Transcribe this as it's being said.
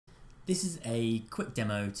This is a quick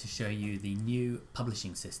demo to show you the new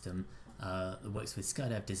publishing system that works with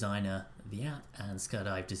Skydive Designer, the app, and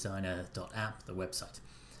Skydive Designer.app, the website.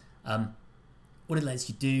 What it lets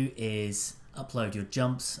you do is upload your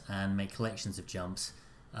jumps and make collections of jumps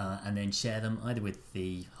and then share them either with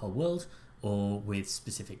the whole world or with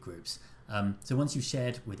specific groups. So once you've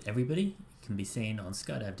shared with everybody, it can be seen on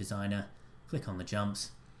Skydive Designer. Click on the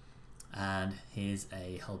jumps, and here's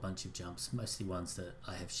a whole bunch of jumps, mostly ones that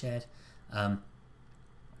I have shared.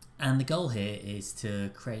 And the goal here is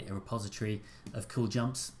to create a repository of cool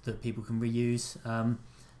jumps that people can reuse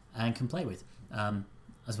and can play with,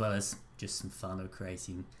 as well as just some fun of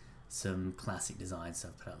creating some classic designs. So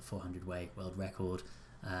I've put out a 400-way world record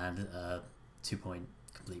and a 2-point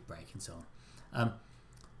complete break and so on.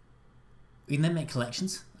 We can then make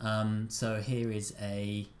collections. So here is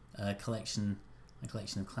a collection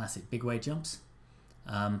of classic big way jumps.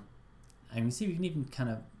 And you can see we can even kind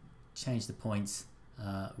of change the points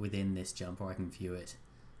within this jump, or I can view it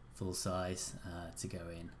full size to go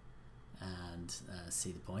in and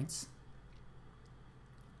see the points.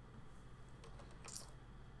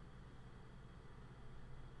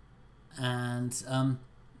 And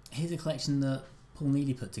here's a collection that Paul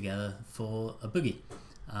Neely put together for a boogie,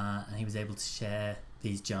 and he was able to share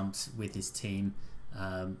these jumps with his team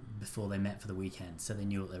before they met for the weekend, so they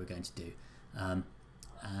knew what they were going to do.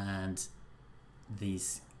 And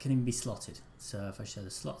these can even be slotted. So if I show the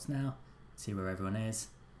slots now, see where everyone is,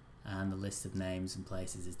 and the list of names and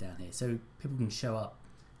places is down here. So people can show up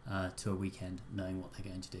to a weekend knowing what they're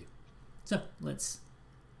going to do. So let's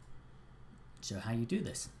show how you do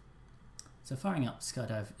this. So firing up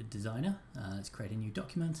Skydive Designer, let's create a new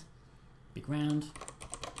document, big round.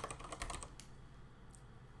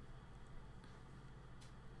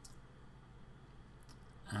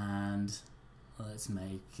 And let's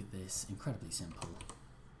make this incredibly simple.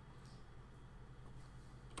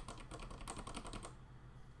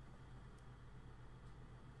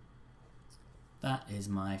 That is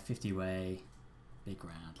my 50-way big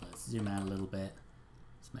round. Let's zoom out a little bit.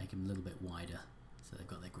 Let's make them a little bit wider so they've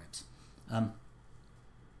got their grips.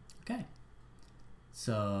 Okay,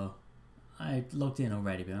 so I logged in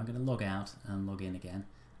already, but I'm going to log out and log in again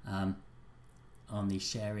on the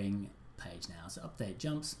sharing page now. So update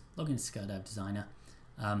jumps, log into Skydive Designer.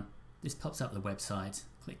 This pops up the website,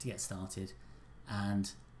 click to get started,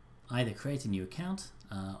 and either create a new account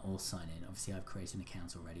or sign in. Obviously I've created an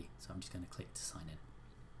account already, so I'm just going to click to sign in.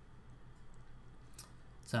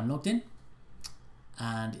 So I'm logged in,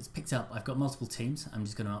 and it's picked up. I've got multiple teams. I'm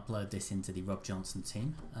just going to upload this into the Rob Johnson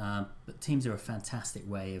team. But teams are a fantastic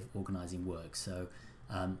way of organizing work. So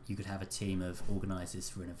you could have a team of organizers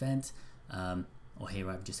for an event, or here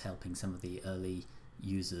I'm just helping some of the early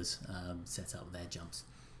users set up their jumps.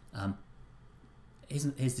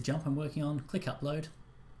 Here's the jump I'm working on. Click upload,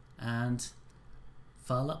 and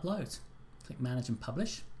file upload. Click manage and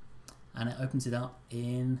publish, and it opens it up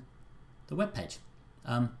in the web page.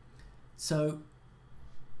 So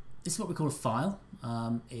this is what we call a file.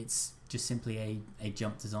 It's just simply a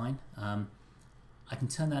jump design. I can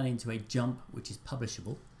turn that into a jump which is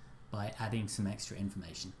publishable by adding some extra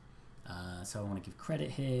information. So I want to give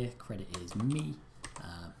credit here. Credit is me.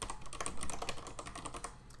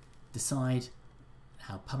 Decide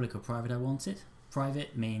how public or private I want it.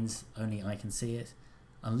 Private means only I can see it.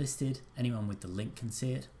 Unlisted, anyone with the link can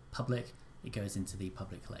see it. Public, it goes into the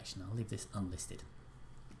public collection. I'll leave this unlisted.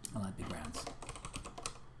 I like big rounds.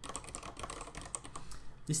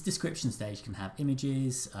 This description stage can have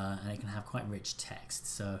images and it can have quite rich text.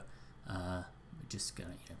 So we're just going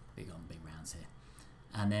to big on big rounds here.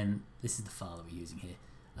 And then this is the file that we're using here.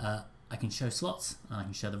 I can show slots, I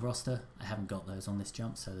can show the roster. I haven't got those on this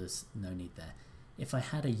jump, so there's no need there. If I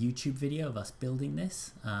had a YouTube video of us building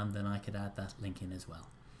this, then I could add that link in as well.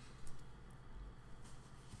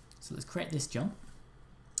 So let's create this jump.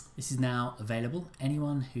 This is now available.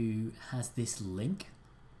 Anyone who has this link,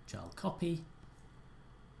 which I'll copy,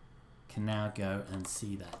 can now go and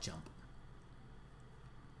see that jump.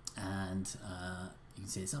 And you can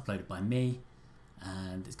see it's uploaded by me,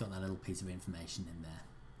 and it's got that little piece of information in there.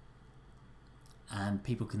 And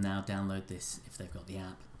people can now download this if they've got the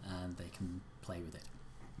app, and they can play with it.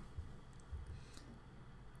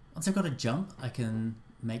 Once I've got a jump, I can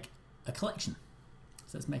make a collection.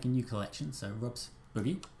 So let's make a new collection. So Rob's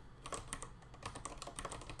Boogie.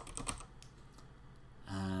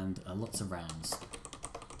 And lots of rounds.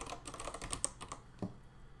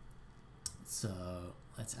 So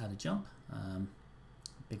let's add a jump,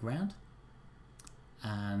 big round,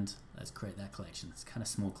 and let's create that collection. It's kind of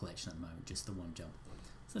small collection at the moment, just the one jump.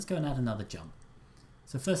 So let's go and add another jump.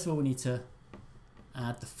 So first of all, we need to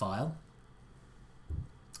add the file,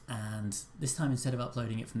 and this time instead of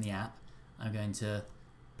uploading it from the app, I'm going to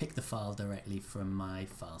pick the file directly from my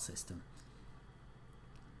file system.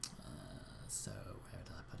 So where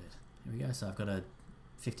did I put it? Here we go. So I've got a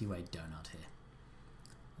 50-way donut here.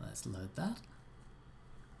 Let's load that.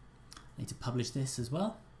 I need to publish this as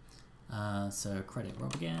well. So credit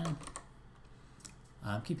Rob again.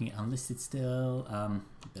 I'm keeping it unlisted still.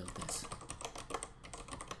 Build this.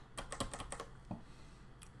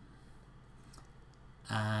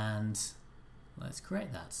 And let's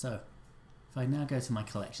create that. So if I now go to my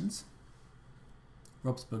collections,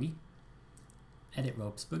 Rob's Boogie, edit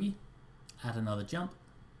Rob's Boogie, add another jump,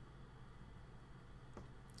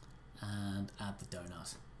 and add the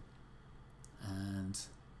donut, and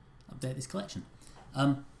update this collection.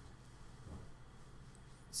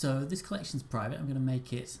 So this collection is private. I'm going to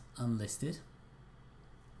make it unlisted.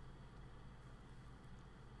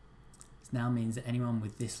 This now means that anyone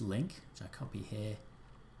with this link, which I copy here,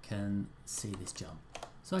 can see this jump.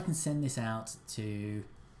 So I can send this out to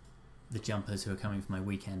the jumpers who are coming for my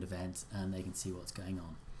weekend event, and they can see what's going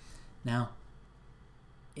on. Now,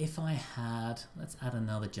 if I had, let's add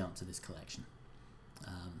another jump to this collection.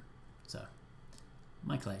 So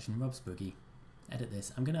my collection, Rob's Boogie, edit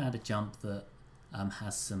this. I'm going to add a jump that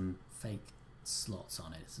has some fake slots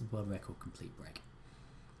on it. This is a world record complete break.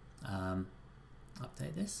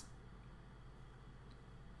 Update this.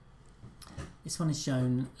 This one is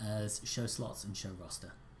shown as show slots and show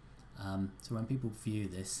roster. So when people view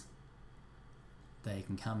this, they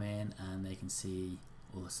can come in and they can see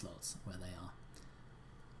all the slots where they are.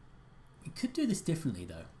 We could do this differently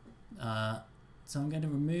though. So I'm going to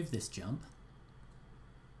remove this jump.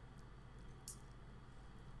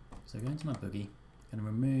 So going to my boogie, I'm going to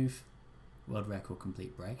remove world record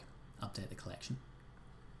complete break, update the collection.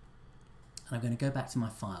 And I'm going to go back to my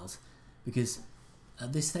files because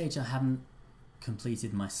at this stage I haven't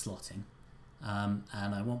completed my slotting. And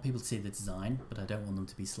I want people to see the design, but I don't want them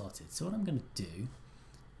to be slotted. So what I'm going to do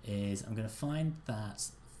is I'm going to find that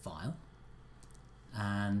file,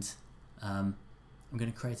 and I'm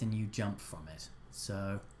going to create a new jump from it.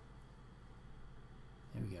 So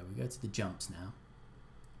here we go. We go to the jumps now.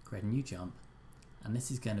 Create a new jump, and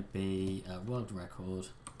this is going to be a world record.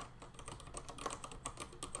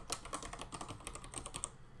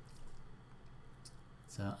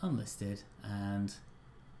 So unlisted, and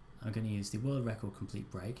I'm going to use the world record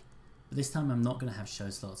complete break, but this time I'm not going to have show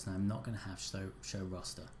slots and I'm not going to have show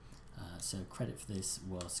roster. So credit for this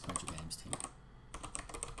was Sequential Games team.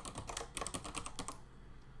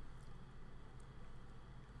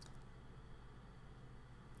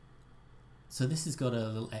 So this has got a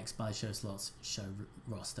little X by show slots, show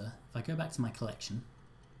roster. If I go back to my collection,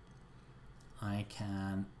 I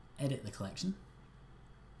can edit the collection,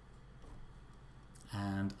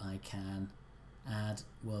 and I can add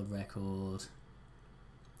world record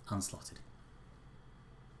unslotted,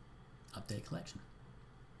 update collection.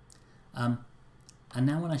 And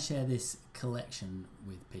now when I share this collection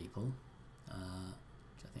with people,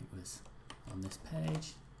 which I think was on this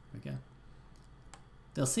page, here we go,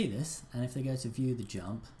 they'll see this, and if they go to view the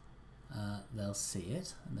jump, they'll see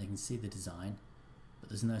it and they can see the design, but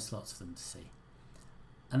there's no slots for them to see.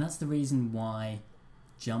 And that's the reason why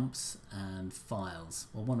jumps and files,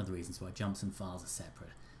 or one of the reasons why jumps and files are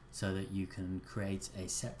separate, so that you can create a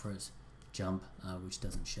separate jump which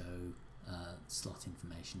doesn't show slot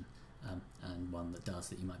information, and one that does,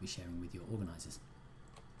 that you might be sharing with your organizers.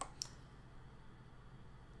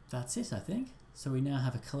 That's it, I think. So we now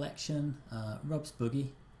have a collection, Rob's Boogie,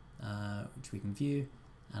 which we can view,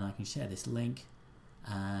 and I can share this link,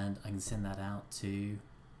 and I can send that out to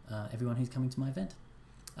everyone who's coming to my event.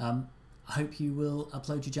 I hope you will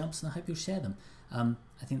upload your jumps, and I hope you'll share them.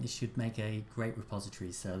 I think this should make a great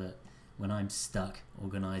repository, so that when I'm stuck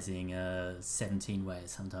organizing 17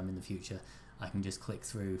 ways sometime in the future, I can just click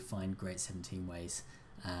through, find great 17 ways,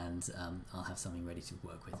 and I'll have something ready to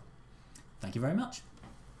work with. Thank you very much.